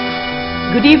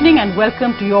Good evening and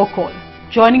welcome to Your Call.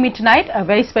 Joining me tonight, a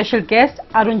very special guest,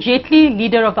 Arun Jaitley,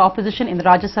 leader of the opposition in the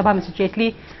Rajya Sabha. Mr.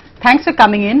 Jaitley, thanks for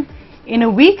coming in. In a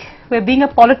week where being a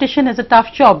politician is a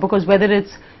tough job, because whether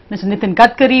it's Mr. Nitin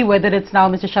Gadkari, whether it's now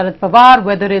Mr. Sharad Pawar,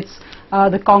 whether it's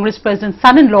the Congress president's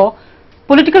son-in-law,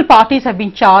 political parties have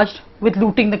been charged with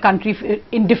looting the country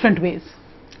in different ways.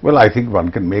 Well, I think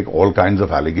one can make all kinds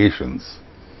of allegations,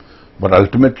 but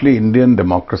ultimately Indian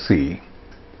democracy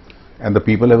and the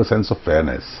people have a sense of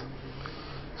fairness.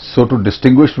 So to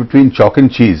distinguish between chalk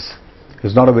and cheese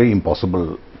is not a very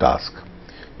impossible task.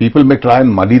 People may try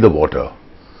and muddy the water,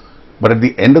 but at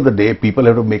the end of the day, people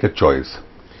have to make a choice.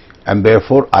 And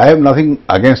therefore, I have nothing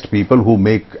against people who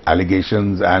make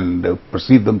allegations and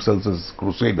perceive themselves as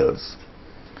crusaders.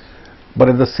 But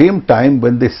at the same time,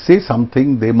 when they say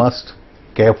something, they must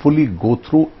carefully go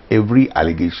through every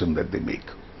allegation that they make.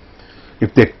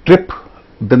 If they trip,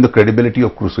 then the credibility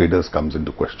of crusaders comes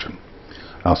into question.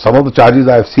 Now, some of the charges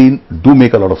I have seen do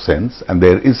make a lot of sense and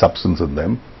there is substance in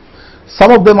them.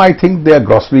 Some of them I think they are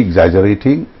grossly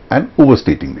exaggerating and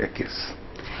overstating their case.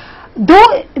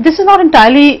 Though this is not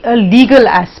entirely a legal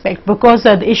aspect, because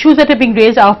the issues that are being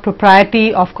raised are of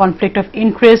propriety, of conflict of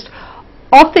interest,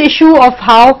 of the issue of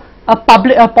how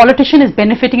a politician is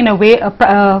benefiting in a way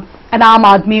an Aam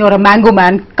Aadmi or a Mango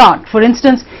Man can't. For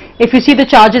instance, if you see the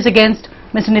charges against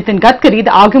Mr. Nitin Gadkari, the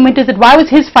argument is that why was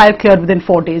his file cleared within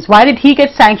 4 days? Why did he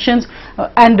get sanctions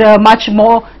and much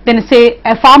more than, say,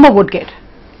 a farmer would get?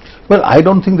 Well, I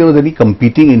don't think there was any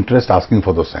competing interest asking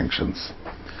for those sanctions.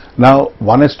 Now,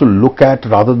 one has to look at,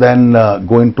 rather than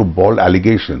go into bald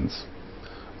allegations,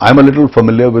 I'm a little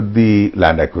familiar with the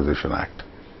Land Acquisition Act.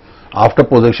 After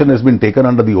possession has been taken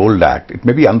under the old Act, it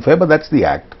may be unfair, but that's the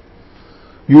Act.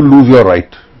 You lose your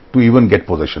right to even get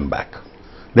possession back.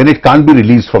 Then it can't be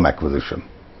released from acquisition.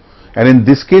 And in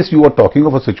this case, you are talking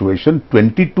of a situation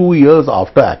 22 years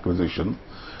after acquisition,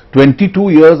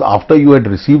 22 years after you had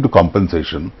received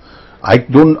compensation.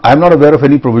 I'm not aware of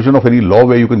any provision of any law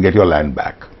where you can get your land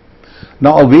back.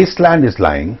 Now, a wasteland is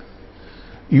lying.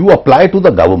 You apply to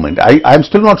the government. I'm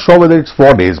still not sure whether it's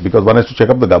 4 days, because one has to check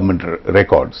up the government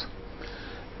records.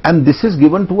 And this is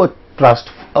given to a trust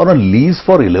or a lease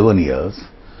for 11 years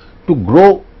to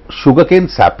grow sugarcane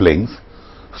saplings,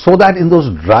 so that in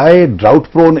those dry,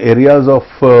 drought-prone areas of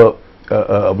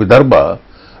Vidarbha,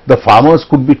 the farmers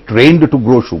could be trained to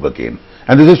grow sugarcane.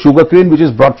 And this is sugarcane which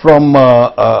is brought from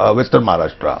Western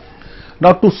Maharashtra.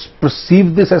 Now, to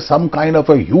perceive this as some kind of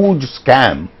a huge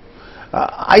scam,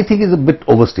 I think is a bit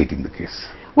overstating the case.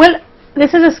 Well,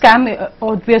 this is a scam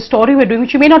or a story we're doing,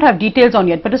 which you may not have details on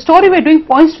yet, but the story we're doing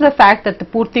points to the fact that the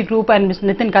Purti group and Mr.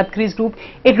 Nitin Gadkari's group,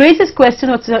 it raises questions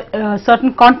of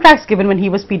certain contracts given when he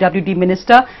was PWD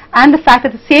minister, and the fact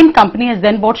that the same company has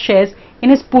then bought shares in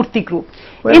his Purti group.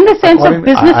 Well, in the sense of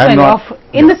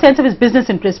the sense of his business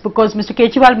interests, because Mr.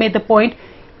 Kejriwal made the point,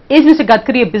 is Mr.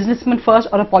 Gadkari a businessman first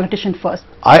or a politician first?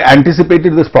 I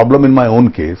anticipated this problem in my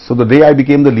own case. So the day I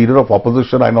became the leader of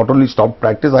opposition, I not only stopped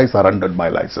practice, I surrendered my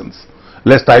license,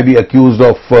 lest I be accused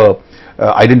of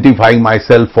identifying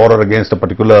myself for or against a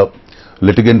particular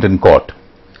litigant in court.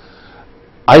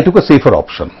 I took a safer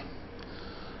option.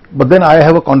 But then I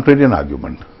have a contrarian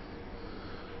argument.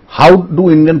 How do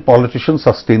Indian politicians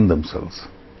sustain themselves?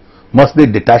 Must they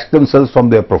detach themselves from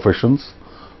their professions,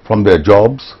 from their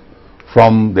jobs,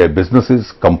 from their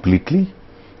businesses completely,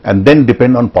 and then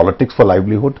depend on politics for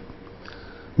livelihood?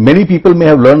 Many people may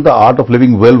have learned the art of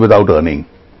living well without earning.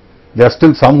 There are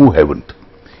still some who haven't.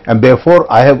 And therefore,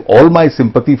 I have all my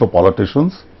sympathy for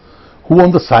politicians who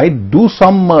on the side do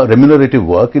some remunerative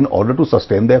work in order to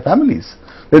sustain their families.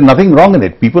 There's nothing wrong in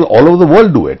it. People all over the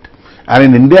world do it. And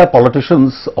in India,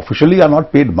 politicians officially are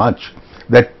not paid much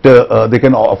that they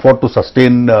can afford to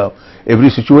sustain every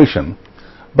situation.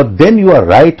 But then you are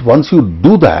right, once you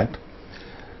do that,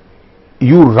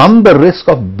 you run the risk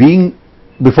of being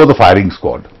before the firing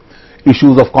squad.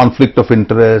 Issues of conflict of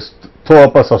interest, throw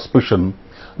up a suspicion.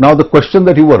 Now, the question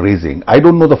that you were raising, I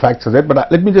don't know the facts as yet, but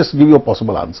let me just give you a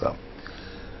possible answer.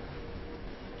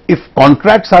 If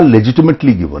contracts are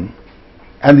legitimately given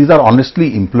and these are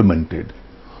honestly implemented,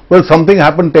 well, something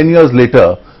happened 10 years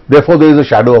later, therefore there is a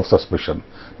shadow of suspicion.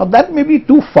 Now, that may be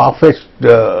too far-fetched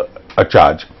a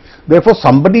charge. Therefore,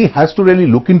 somebody has to really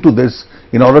look into this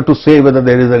in order to say whether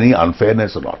there is any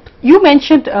unfairness or not. You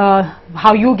mentioned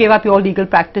how you gave up your legal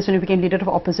practice when you became leader of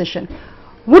opposition.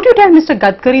 Would you tell Mr.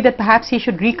 Gadkari that perhaps he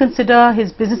should reconsider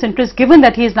his business interests, given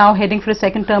that he is now heading for a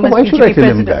second term as BJP president? Why should I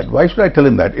tell him that? Why should I tell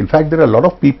him that? In fact, there are a lot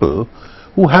of people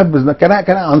who have business. Can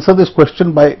I answer this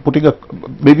question by putting a,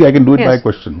 maybe I can do it by a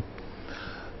question.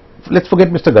 Let's forget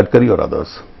Mr. Gadkari or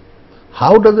others.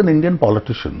 How does an Indian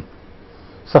politician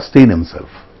sustain himself?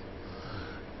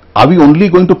 Are we only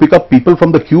going to pick up people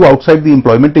from the queue outside the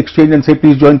employment exchange and say,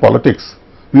 please join politics?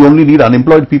 We only need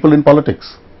unemployed people in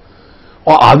politics.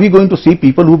 Or are we going to see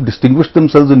people who've distinguished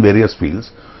themselves in various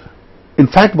fields? In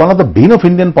fact, one of the bane of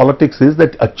Indian politics is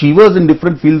that achievers in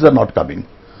different fields are not coming.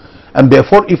 And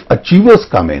therefore, if achievers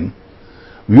come in,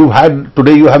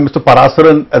 today you have Mr.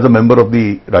 Parasaran as a member of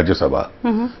the Rajya Sabha.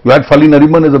 You had Fali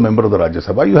Nariman as a member of the Rajya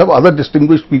Sabha. You have other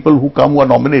distinguished people who come, who are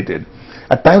nominated.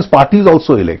 At times parties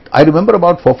also elect. I remember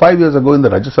about 4-5 years ago in the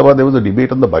Rajya Sabha there was a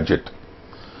debate on the budget.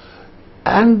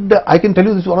 And I can tell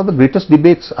you this is one of the greatest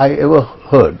debates I ever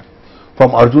heard.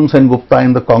 From Arjun Sen Gupta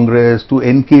in the Congress to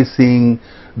N.K. Singh,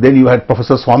 then you had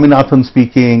Professor Swaminathan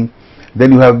speaking,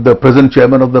 then you have the present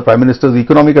chairman of the Prime Minister's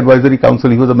Economic Advisory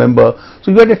Council, he was a member.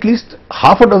 So you had at least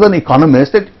half a dozen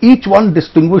economists that each one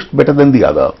distinguished better than the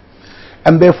other.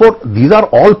 And therefore these are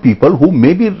all people who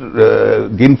may be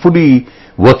gainfully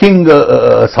working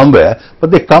somewhere,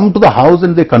 but they come to the house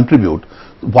and they contribute.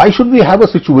 Why should we have a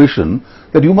situation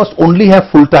that you must only have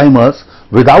full-timers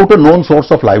without a known source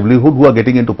of livelihood who are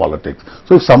getting into politics?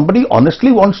 So if somebody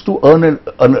honestly wants to earn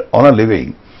a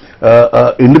living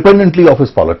independently of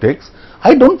his politics,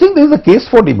 I don't think there is a case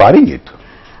for debarring it.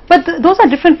 But those are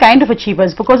different kind of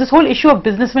achievers, because this whole issue of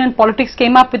businessmen and politics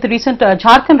came up with the recent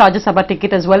Jharkhand Rajya Sabha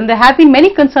ticket as well, and there have been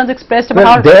many concerns expressed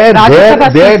about how Rajya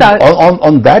Sabha seats are...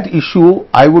 On that issue,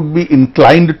 I would be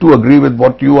inclined to agree with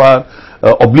what you are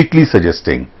obliquely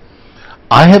suggesting.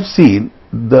 I have seen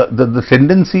the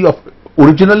tendency of...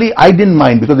 Originally, I didn't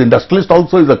mind, because industrialist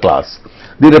also is a class.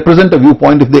 They represent a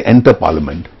viewpoint if they enter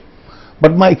parliament.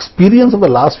 But my experience of the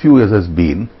last few years has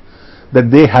been that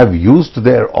they have used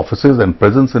their offices and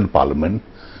presence in parliament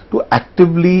to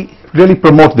actively really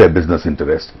promote their business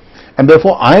interest. And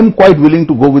therefore, I am quite willing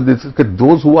to go with this, that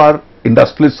those who are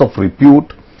industrialists of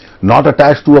repute, not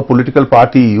attached to a political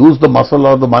party, use the muscle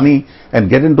or the money and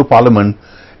get into parliament,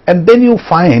 and then you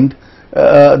find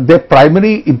their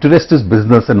primary interest is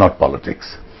business and not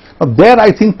politics. Now there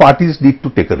I think parties need to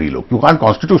take a relook. You can't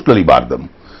constitutionally bar them,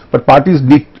 but parties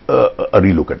need a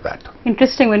relook at that.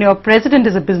 Interesting, when your president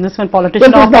is a businessman,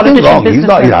 politician, well, or politician, wrong.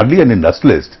 businessman. He's hardly an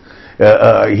industrialist. He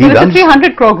runs a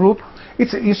 300 crore group.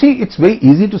 You see, it's very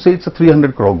easy to say it's a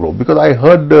 300 crore group, because I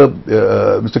heard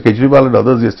Mr. Kejriwal and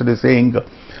others yesterday saying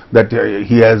that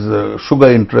he has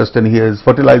sugar interest and he has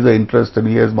fertilizer interest and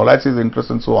he has molasses interest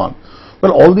and so on.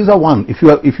 Well, all these are one. If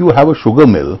you have a sugar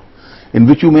mill in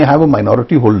which you may have a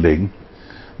minority holding,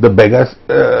 the beggars,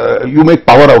 you make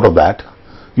power out of that,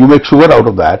 you make sugar out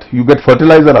of that, you get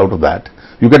fertilizer out of that,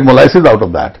 you get molasses out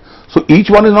of that. So each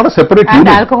one is not a separate unit. And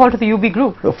alcohol to the UB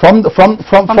group. From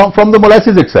the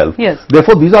molasses itself. Yes.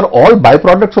 Therefore, these are all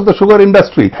byproducts of the sugar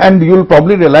industry. And you will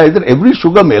probably realize that every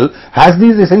sugar mill has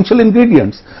these essential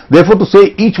ingredients. Therefore, to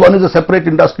say each one is a separate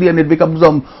industry and it becomes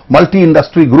a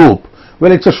multi-industry group,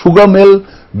 well, it's a sugar mill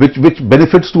which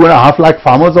benefits 2.5 lakh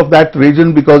farmers of that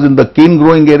region, because in the cane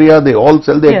growing area, they all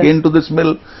sell their cane to this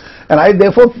mill. And I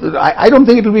don't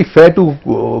think it will be fair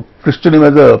to Christian him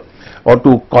as or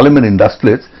to call him an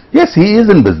industrialist. Yes, he is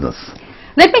in business.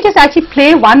 Let me just actually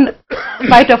play one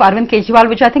bite of Arvind Kejriwal,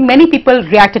 which I think many people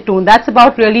reacted to, and that's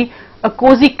about really a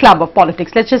cozy club of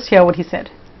politics. Let's just hear what he said.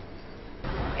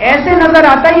 ऐसे नजर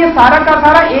आता है ये सारा का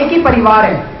सारा एक ही परिवार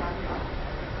है.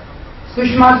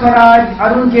 सुषमा स्वराज,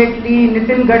 अरुण जेटली,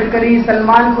 नितिन गडकरी,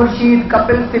 सलमान खुर्शीद,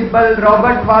 कपिल सिब्बल,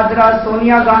 रॉबर्ट वाड्रा,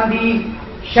 सोनिया गांधी,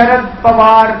 शरद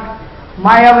पवार,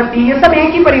 मायावती, ये सब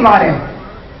एक ही परिवार है.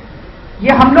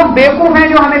 ये हम लोग बेवकूफ हैं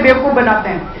जो हमें बेवकूफ बनाते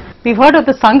हैं. We've heard of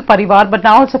the Sangh Parivar, but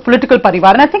now it's a political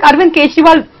Parivar. And I think Arvind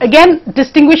Kejriwal again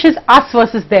distinguishes us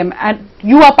versus them, and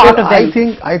you are part of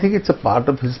them. I think it's a part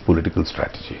of his political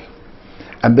strategy.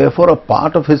 And therefore a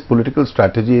part of his political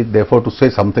strategy, therefore to say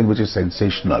something which is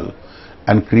sensational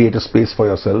and create a space for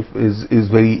yourself is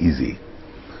very easy.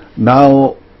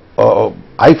 Now,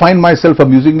 I find myself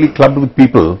amusingly clubbed with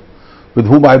people with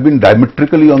whom I've been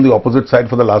diametrically on the opposite side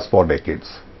for the last 4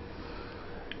 decades.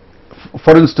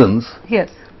 For instance, yes,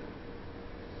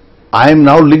 I am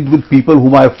now linked with people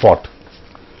whom I have fought.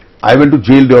 I went to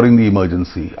jail during the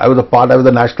emergency. I was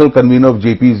the national convener of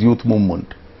JP's youth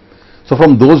movement. So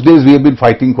from those days we have been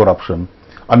fighting corruption.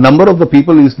 A number of the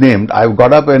people he's named, I've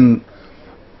got up and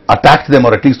attacked them,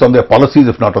 or at least on their policies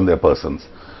if not on their persons.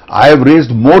 I have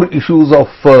raised more issues of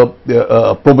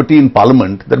probity in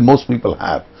parliament than most people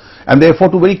have. And therefore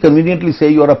to very conveniently say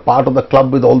you are a part of the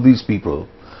club with all these people,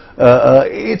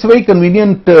 it's a very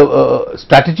convenient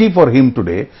strategy for him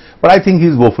today, but I think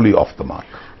he's woefully off the mark.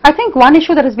 I think one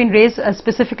issue that has been raised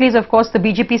specifically is, of course, the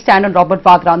BJP stand on Robert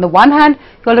Vadra. On the one hand,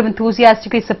 you all have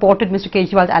enthusiastically supported Mr.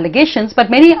 Kejriwal's allegations, but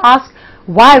many ask,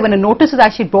 why, when a notice is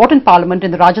actually brought in Parliament,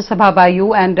 in the Rajya Sabha by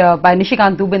you and by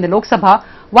Nishikant Dubey in the Lok Sabha,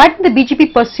 why didn't the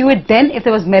BJP pursue it then if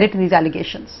there was merit in these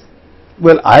allegations?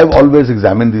 Well, I've always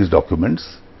examined these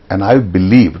documents and I've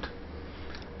believed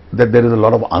that there is a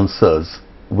lot of answers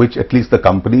which at least the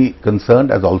company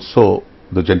concerned as also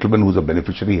the gentleman who's a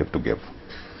beneficiary have to give.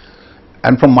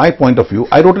 And from my point of view,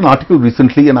 I wrote an article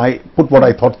recently and I put what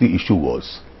I thought the issue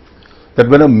was. That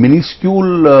when a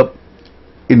minuscule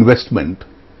investment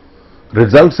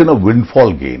results in a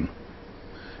windfall gain,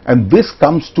 and this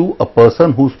comes to a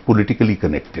person who's politically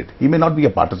connected. He may not be a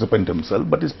participant himself,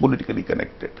 but is politically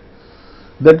connected.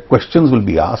 Then questions will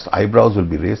be asked, eyebrows will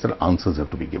be raised, and answers have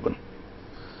to be given.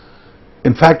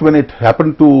 In fact, when it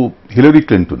happened to Hillary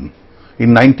Clinton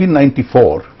in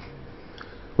 1994,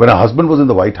 when her husband was in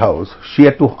the White House, she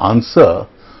had to answer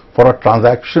for a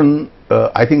transaction,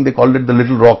 I think they called it the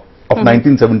Little Rock of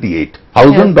 1978.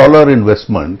 $1,000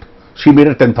 investment, she made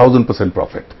a 10,000%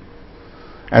 profit.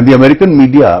 And the American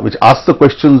media, which asked the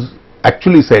questions,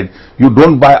 actually said, you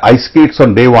don't buy ice skates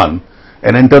on day one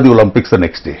and enter the Olympics the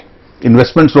next day.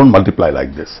 Investments don't multiply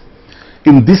like this.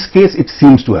 In this case, it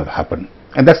seems to have happened.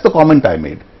 And that's the comment I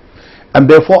made. And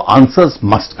therefore, answers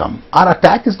must come. Our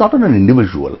attack is not on an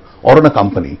individual or on a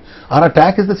company. Our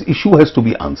attack is this issue has to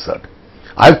be answered.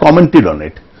 I've commented on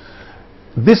it.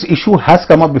 This issue has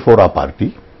come up before our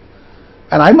party.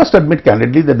 And I must admit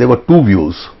candidly that there were two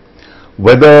views.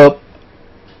 Whether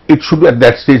it should at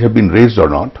that stage have been raised or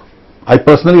not. I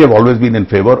personally have always been in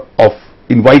favor of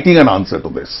inviting an answer to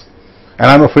this. And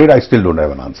I'm afraid I still don't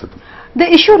have an answer to it. The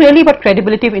issue really about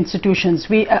credibility of institutions.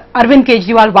 Arvind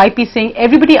Kejriwal, YP saying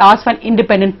everybody asked for an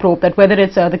independent probe, that whether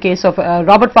it's the case of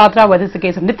Robert Vadra, whether it's the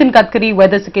case of Nitin Gadkari,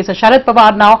 whether it's the case of Sharad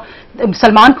Pawar now,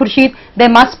 Salman Khurshid, there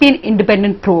must be an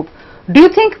independent probe. Do you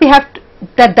think we have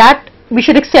that we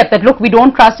should accept that, look, we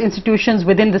don't trust institutions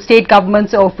within the state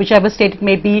governments of whichever state it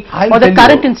may be, or the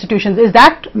current institutions? Is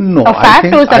that a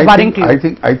fact, or is that worrying to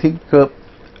you? I think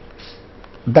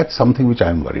that's something which I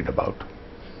am worried about.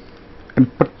 And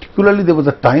particularly there was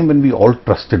a time when we all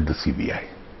trusted the CBI.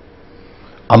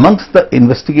 Amongst the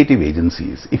investigative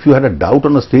agencies, if you had a doubt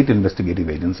on the state investigative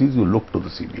agencies, you looked to the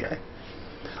CBI.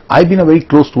 I've been a very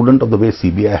close student of the way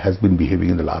CBI has been behaving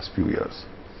in the last few years.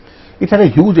 It had a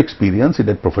huge experience, it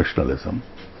had professionalism.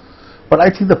 But I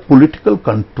think the political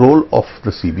control of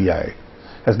the CBI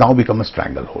has now become a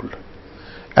stranglehold.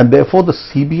 And therefore the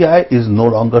CBI is no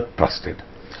longer trusted.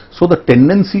 So the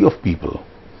tendency of people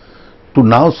to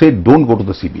now say don't go to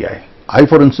the CBI. I,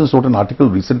 for instance, wrote an article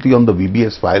recently on the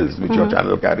VBS files which your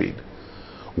channel carried.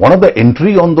 One of the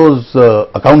entry on those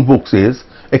account books is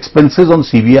expenses on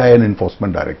CBI and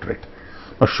Enforcement Directorate.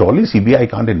 Now surely CBI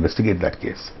can't investigate that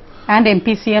case. And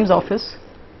MPCM's office.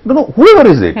 No, whoever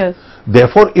is it. Yes.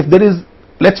 Therefore, if there is,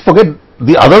 let's forget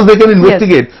the others, they can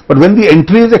investigate. Yes. But when the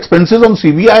entry is expenses on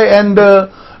CBI and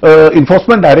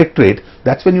Enforcement Directorate,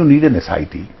 that's when you need an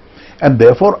SIT. And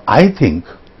therefore, I think,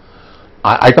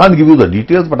 I can't give you the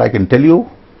details, but I can tell you,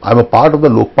 I'm a part of the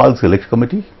Lokpal Select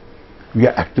Committee. We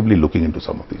are actively looking into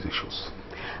some of these issues.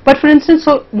 But for instance,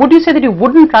 so would you say that you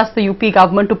wouldn't trust the UP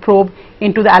government to probe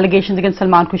into the allegations against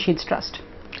Salman Khurshid's trust?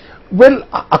 Well,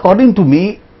 according to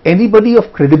me, anybody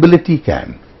of credibility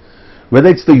can. Whether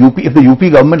it's the UP, if the UP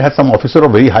government has some officer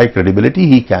of very high credibility,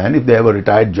 he can. If they have a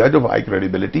retired judge of high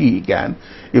credibility, he can.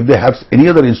 If they have any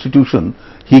other institution,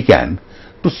 he can.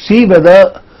 To see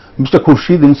whether Mr.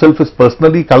 Khurshid himself is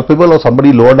personally culpable or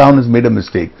somebody lower down has made a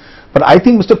mistake. But I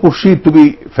think Mr. Khurshid, to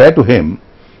be fair to him,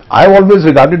 I've always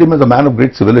regarded him as a man of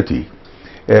great civility.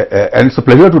 And it's a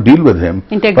pleasure to deal with him.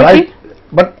 Integrity?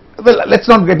 Well, let's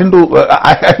not get into,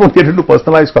 I won't get into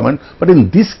personalized comment, but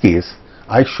in this case,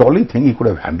 I surely think he could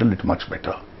have handled it much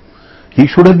better. He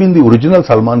should have been the original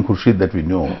Salman Khurshid that we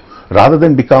know, rather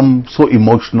than become so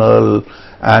emotional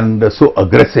and so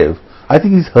aggressive. I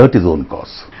think he's hurt his own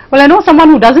cause. Well, I know someone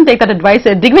who doesn't take that advice,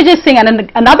 Digvijay Singh, and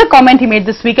another comment he made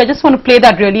this week, I just want to play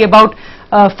that really about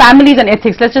families and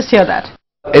ethics. Let's just hear that.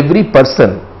 Every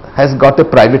person has got a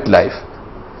private life.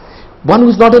 One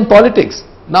who's not in politics.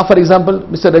 Now, for example,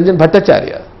 Mr. Ranjan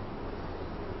Bhattacharya,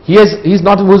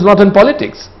 who's not in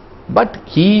politics, but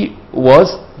he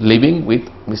was living with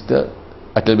Mr.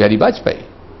 Atal Bihari Vajpayee.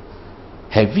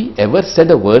 Have we ever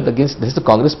said a word against, has the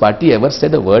Congress party ever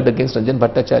said a word against Ranjan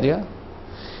Bhattacharya?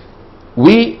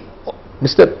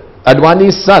 Mr.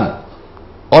 Advani's son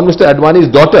or Mr.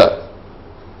 Advani's daughter,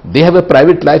 they have a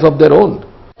private life of their own.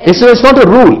 It's not a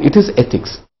rule, it is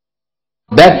ethics.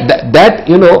 That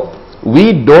you know,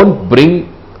 we don't bring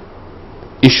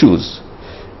issues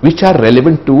which are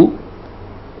relevant to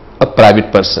a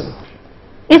private person.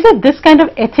 Is it this kind of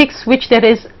ethics which there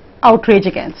is outrage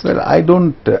against? Well, I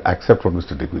don't accept what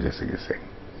Mr. Digvijay Singh is saying.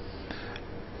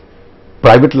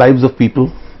 Private lives of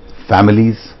people,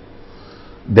 families,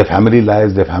 their family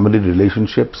lives, their family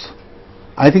relationships,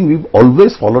 I think we've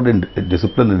always followed a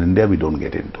discipline in India we don't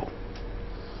get into.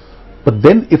 But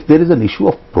then if there is an issue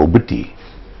of probity,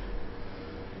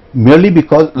 merely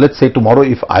because, let's say tomorrow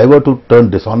if I were to turn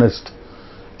dishonest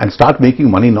and start making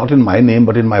money not in my name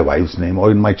but in my wife's name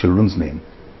or in my children's name,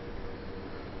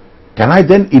 can I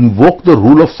then invoke the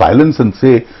rule of silence and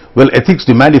say, well, ethics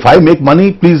demand if I make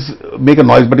money, please make a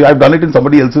noise, but I've done it in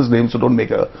somebody else's name, so don't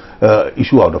make a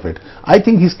issue out of it. I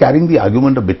think he's carrying the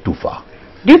argument a bit too far.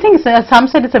 Do you think, some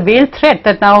said it's a veiled threat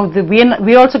that now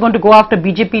we're also going to go after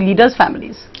BJP leaders'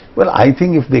 families? Well, I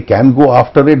think if they can go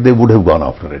after it, they would have gone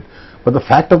after it. But the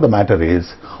fact of the matter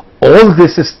is, all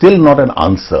this is still not an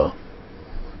answer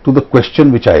to the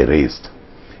question which I raised.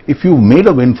 If you made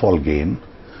a windfall gain,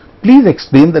 please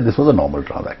explain that this was a normal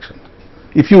transaction.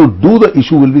 If you do, the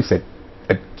issue will be set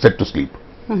to sleep.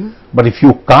 But if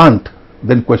you can't,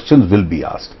 then questions will be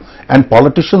asked. And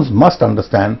politicians must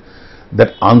understand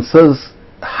that answers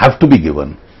have to be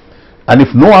given. And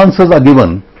if no answers are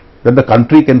given, then the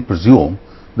country can presume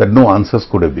that no answers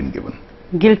could have been given.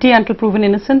 Guilty until proven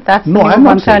innocent? That's no, the I'm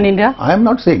not mantra in saying, India? I am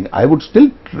not saying. I would still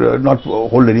not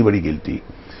hold anybody guilty.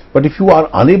 But if you are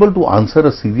unable to answer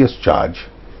a serious charge,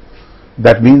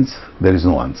 that means there is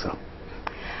no answer.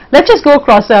 Let's just go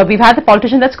across. We've had the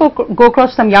politicians. Let's go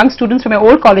across some young students from your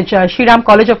old college, Shriram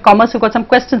College of Commerce, who've got some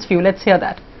questions for you. Let's hear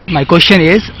that. My question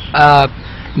is,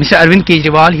 Mr. Arun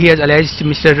Kejriwal, he has alleged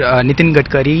Mr. Nitin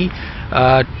Gadkari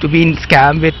to be in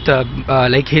scam with,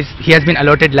 he has been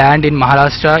allotted land in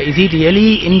Maharashtra. Is he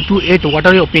really into it? What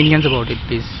are your opinions about it,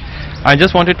 please? I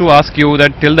just wanted to ask you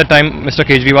that till the time Mr.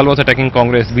 Kejriwal was attacking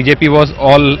Congress, BJP was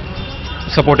all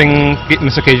supporting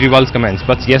Mr. Kejriwal's comments.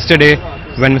 But yesterday,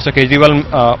 when Mr. Kejriwal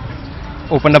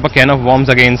opened up a can of worms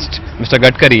against Mr.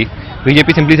 Gadkari,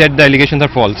 BJP simply said the allegations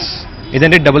are false.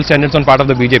 Isn't it double standards on part of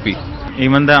the BJP?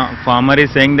 Even the farmer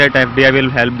is saying that FDI will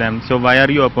help them. So why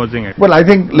are you opposing it? Well, I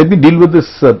think, let me deal with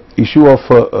this issue of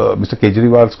Mr.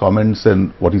 Kejriwal's comments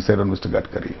and what he said on Mr.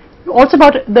 Gadkari. Also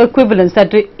about the equivalence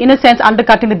that, in a sense,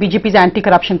 undercutting the BJP's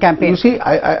anti-corruption campaign. You see,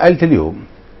 I'll tell you,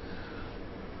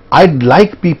 I'd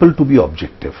like people to be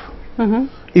objective.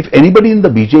 If anybody in the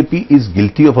BJP is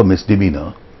guilty of a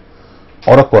misdemeanor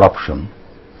or a corruption,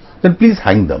 then please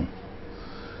hang them.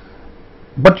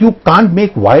 But you can't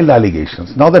make wild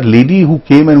allegations. Now that lady who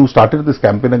came and who started this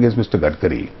campaign against Mr.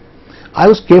 Gadkari, I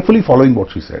was carefully following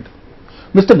what she said.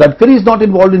 Mr. Gadkari is not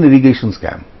involved in irrigation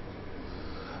scam.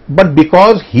 But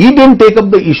because he didn't take up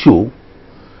the issue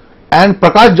and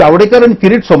Prakash Javadekar and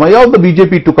Kirit Somaiya of the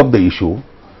BJP took up the issue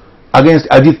against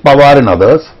Ajit Pawar and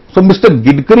others, so Mr.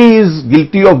 Gadkari is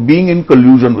guilty of being in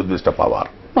collusion with Mr. Pawar.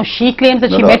 No, she claims that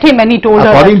she met him and he told her.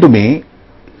 According to me,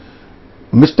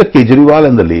 Mr. Kejriwal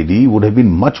and the lady would have been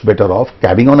much better off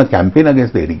carrying on a campaign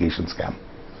against the irrigation scam.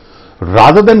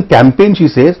 Rather than campaign, she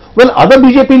says, well, other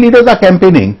BJP leaders are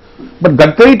campaigning, but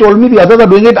Gadkari told me the others are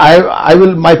doing it,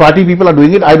 my party people are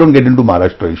doing it, I don't get into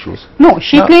Maharashtra issues. No,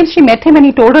 she claims she met him and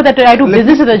he told her that I do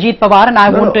business with Ajit Pawar and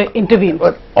I won't intervene.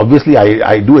 But obviously,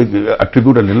 I do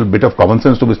attribute a little bit of common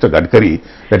sense to Mr. Gadkari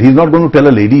that he's not going to tell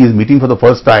a lady he's meeting for the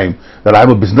first time that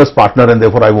I'm a business partner and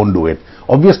therefore I won't do it.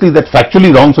 Obviously, that's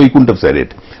factually wrong, so he couldn't have said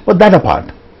it. But that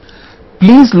apart,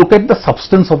 please look at the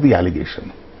substance of the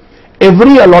allegation.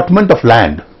 Every allotment of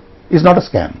land is not a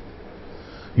scam.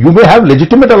 You may have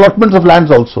legitimate allotments of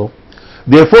lands also.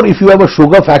 Therefore, if you have a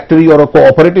sugar factory or a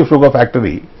cooperative sugar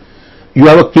factory, you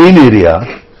have a cane area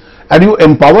and you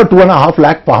empower 2.5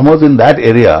 lakh farmers in that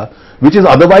area, which is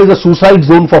otherwise a suicide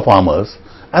zone for farmers,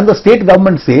 and the state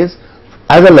government says,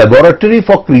 as a laboratory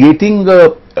for creating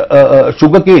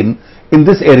sugar cane in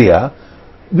this area,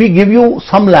 we give you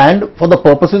some land for the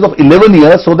purposes of 11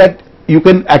 years so that you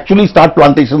can actually start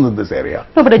plantations in this area.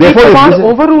 No, but Ajit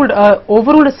Pawar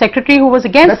overruled a secretary who was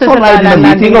against this. That's all right. In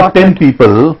a meeting of 10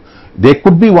 people, there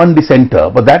could be one dissenter,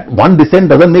 but that one dissent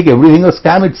doesn't make everything a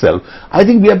scam itself. I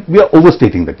think we are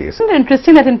overstating the case. Isn't it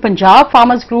interesting that in Punjab,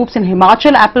 farmers groups, in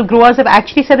Himachal, apple growers have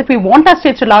actually said that we want our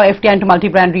states to allow FDI into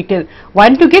multi-brand retail. Why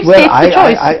don't you give states the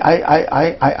choice?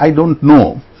 I don't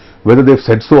know whether they've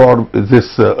said so or is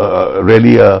this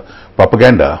really a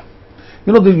propaganda.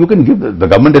 You know, you can give, the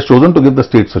government has chosen to give the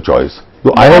states a choice.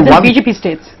 So I have one BJP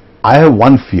states. I have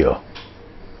one fear.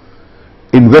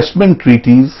 Investment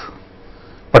treaties,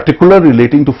 particularly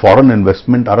relating to foreign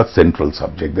investment, are a central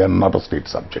subject. They are not a state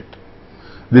subject.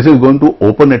 This is going to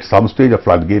open at some stage a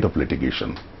floodgate of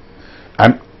litigation.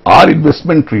 And our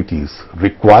investment treaties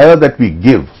require that we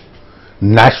give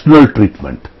national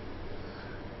treatment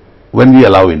when we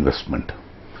allow investment.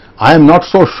 I am not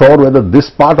so sure whether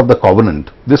this part of the covenant,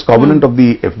 this covenant of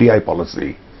the FDI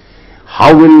policy,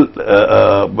 how will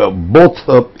both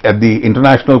at the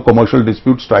international commercial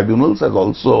disputes tribunals as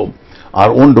also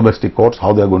our own domestic courts,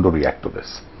 how they are going to react to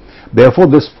this. Therefore,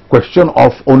 this question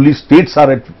of only states are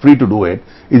free to do it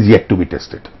is yet to be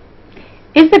tested.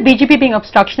 Is the BJP being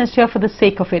obstructionist here for the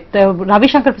sake of it? Ravi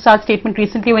Shankar Prasad's statement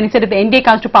recently when he said if the NDA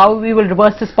comes to power, we will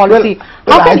reverse this policy.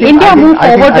 How can India move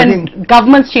forward when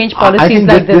governments change policies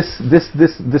like this?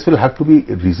 This will have to be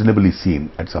reasonably seen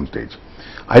at some stage.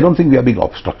 I don't think we are being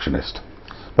obstructionist.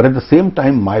 But at the same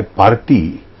time, my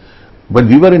party, when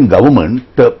we were in government,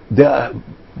 there are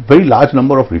very large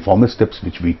number of reformist steps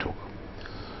which we took.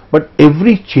 But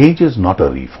every change is not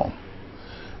a reform.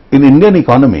 In Indian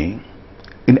economy,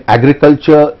 in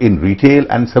agriculture, in retail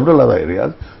and several other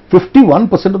areas,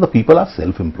 51% of the people are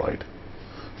self-employed.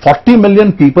 40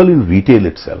 million people in retail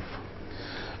itself.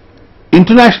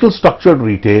 International structured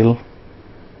retail,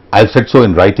 I've said so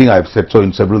in writing, I've said so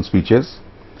in several speeches,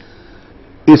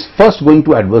 is first going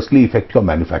to adversely affect your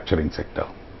manufacturing sector.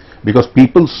 Because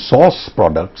people source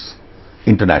products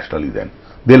internationally then.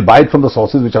 They'll buy it from the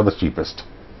sources which are the cheapest.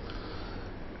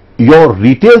 Your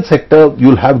retail sector,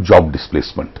 you'll have job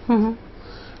displacement.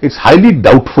 It's highly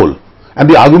doubtful, and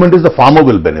the argument is the farmer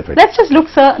will benefit. Let's just look,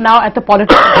 sir, now at the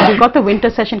politics. We've got the winter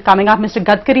session coming up. Mr.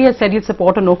 Gadkari has said he'll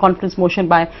support a no-confidence motion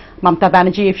by Mamata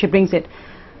Banerjee if she brings it.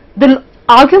 The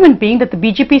argument being that the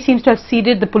BJP seems to have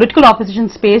ceded the political opposition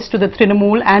space to the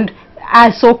Trinamool and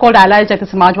as so-called allies like the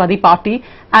Samajwadi Party,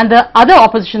 and the other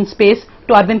opposition space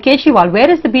to Arvind Kejriwal. Where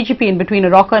is the BJP in between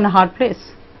a rock and a hard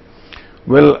place?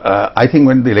 Well, I think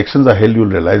when the elections are held, you'll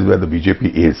realize where the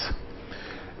BJP is.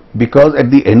 Because at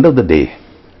the end of the day,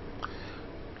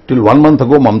 till 1 month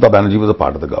ago, Mamata Banerjee was a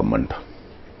part of the government.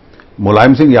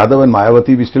 Mulayam Singh Yadav and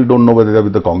Mayawati, we still don't know whether they are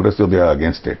with the Congress or they are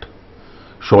against it.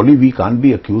 Surely we can't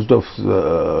be accused of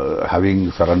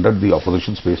having surrendered the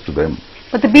opposition space to them.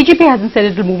 But the BJP hasn't said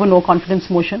it will move a no-confidence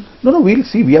motion. No, we'll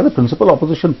see. We are the principal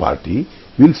opposition party.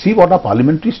 We'll see what our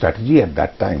parliamentary strategy at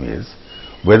that time is,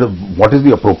 what is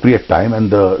the appropriate time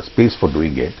and the space for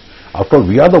doing it. After all,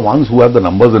 we are the ones who have the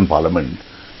numbers in parliament.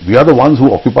 We are the ones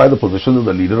who occupy the position of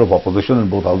the leader of opposition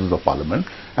in both houses of parliament,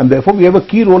 and therefore we have a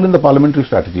key role in the parliamentary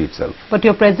strategy itself. But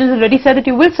your president already said that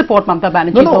you will support Mamata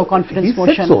Banerjee's no-confidence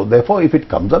motion. Said so. Therefore, if it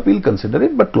comes up, we'll consider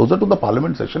it, but closer to the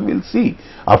parliament session, we'll see.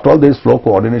 After all, there is floor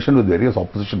coordination with various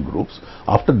opposition groups.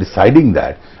 After deciding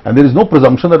that, and there is no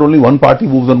presumption that only one party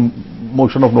moves on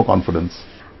motion of no confidence.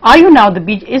 Are you now,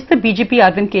 is the BJP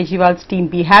Arvind Kejriwal's team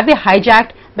B? Have they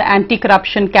hijacked the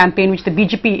anti-corruption campaign which the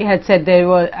BJP had said they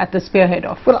were at the spearhead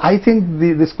of? Well, I think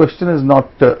this question is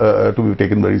not to be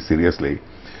taken very seriously.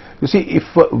 You see, if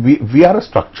we are a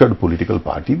structured political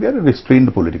party, we are a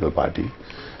restrained political party,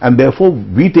 and therefore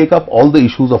we take up all the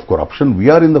issues of corruption. We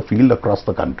are in the field across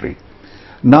the country.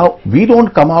 Now, we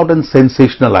don't come out and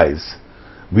sensationalize.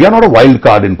 We are not a wild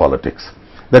card in politics,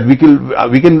 that we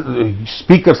can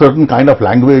speak a certain kind of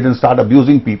language and start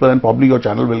abusing people, and probably your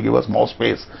channel will give us more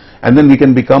space, and then we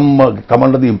can come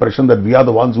under the impression that we are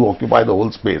the ones who occupy the whole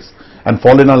space and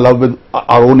fall in love with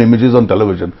our own images on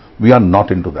television. We are not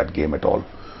into that game at all.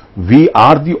 We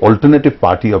are the alternative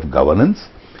party of governance,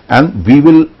 and we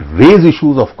will raise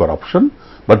issues of corruption,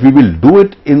 but we will do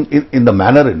it in the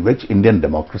manner in which Indian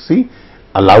democracy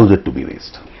allows it to be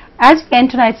raised. As we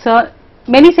end tonight, sir,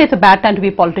 many say it's a bad time to be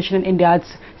a politician in India.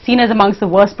 It's seen as amongst the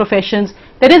worst professions.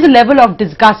 There is a level of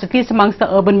disgust, at least amongst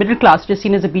the urban middle class, which is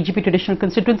seen as a BJP traditional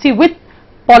constituency, with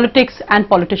politics and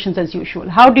politicians as usual.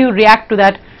 How do you react to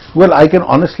that? Well, I can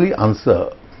honestly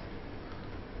answer.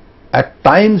 At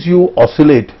times you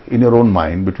oscillate in your own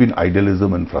mind between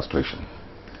idealism and frustration.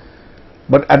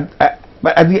 But at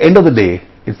the end of the day,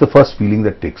 it's the first feeling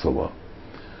that takes over.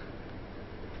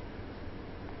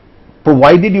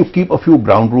 Provided you keep a few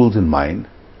ground rules in mind,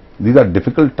 these are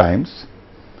difficult times.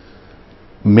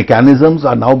 Mechanisms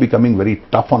are now becoming very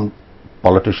tough on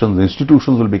politicians.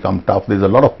 Institutions will become tough. There's a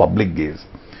lot of public gaze.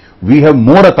 We have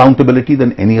more accountability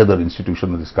than any other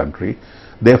institution in this country.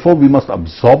 Therefore, we must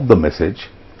absorb the message.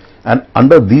 And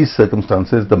under these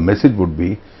circumstances, the message would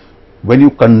be, when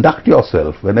you conduct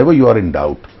yourself, whenever you are in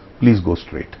doubt, please go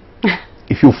straight.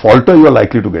 If you falter, you are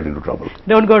likely to get into trouble.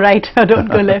 Don't go right, don't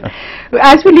go left.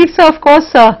 As we leave, sir, of course,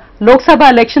 Lok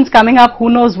Sabha elections coming up, who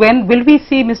knows when. Will we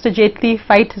see Mr. Jaitley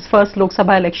fight his first Lok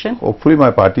Sabha election? Hopefully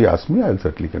my party asks me, I'll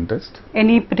certainly contest.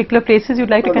 Any particular places you'd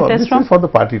like to contest from? This is for the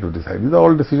party to decide. These are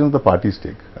all decisions the parties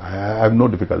take. I have no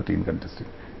difficulty in contesting.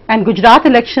 And Gujarat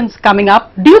elections coming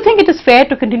up. Do you think it is fair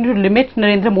to continue to limit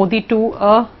Narendra Modi to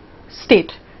a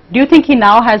state? Do you think he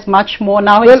now has much more?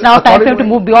 Now it's now time for him to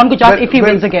move beyond Gujarat if he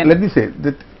wins again. Let me say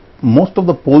that most of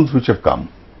the polls which have come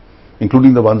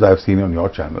including the ones I have seen on your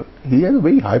channel, he has a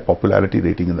very high popularity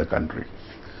rating in the country.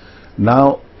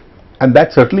 Now, and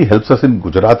that certainly helps us in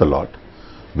Gujarat a lot.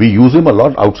 We use him a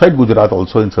lot outside Gujarat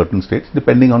also in certain states,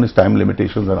 depending on his time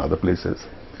limitations and other places.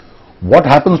 What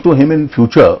happens to him in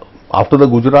future after the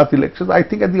Gujarat elections? I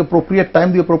think at the appropriate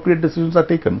time, the appropriate decisions are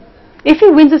taken. If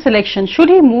he wins this election, should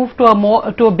he move to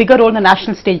a bigger role on the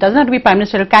national stage? Doesn't have to be Prime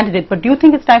Ministerial candidate, but do you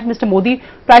think it's time for Mr. Modi to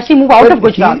actually move out of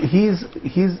Gujarat? He's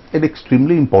an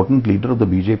extremely important leader of the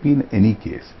BJP in any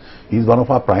case. He's one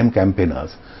of our prime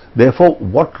campaigners. Therefore,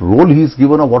 what role he's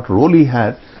given or what role he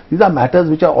has, these are matters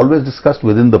which are always discussed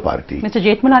within the party. Mr.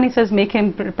 Jaitley says make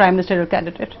him Prime Ministerial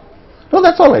candidate. No,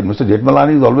 that's all right. Mr.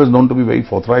 Jaitley is always known to be very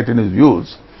forthright in his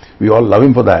views. We all love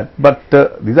him for that. But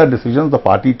these are decisions the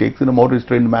party takes in a more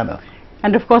restrained manner.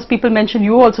 And of course, people mention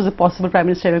you also as a possible Prime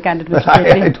Ministerial candidate, Mr.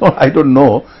 Jaitley. I don't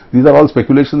know. These are all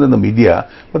speculations in the media.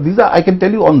 But these are, I can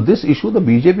tell you on this issue, the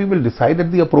BJP will decide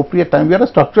at the appropriate time. We are a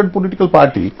structured political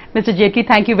party. Mr. Jaitley,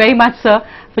 thank you very much, sir,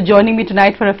 for joining me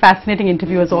tonight for a fascinating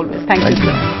interview as always. Thank you,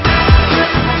 sir.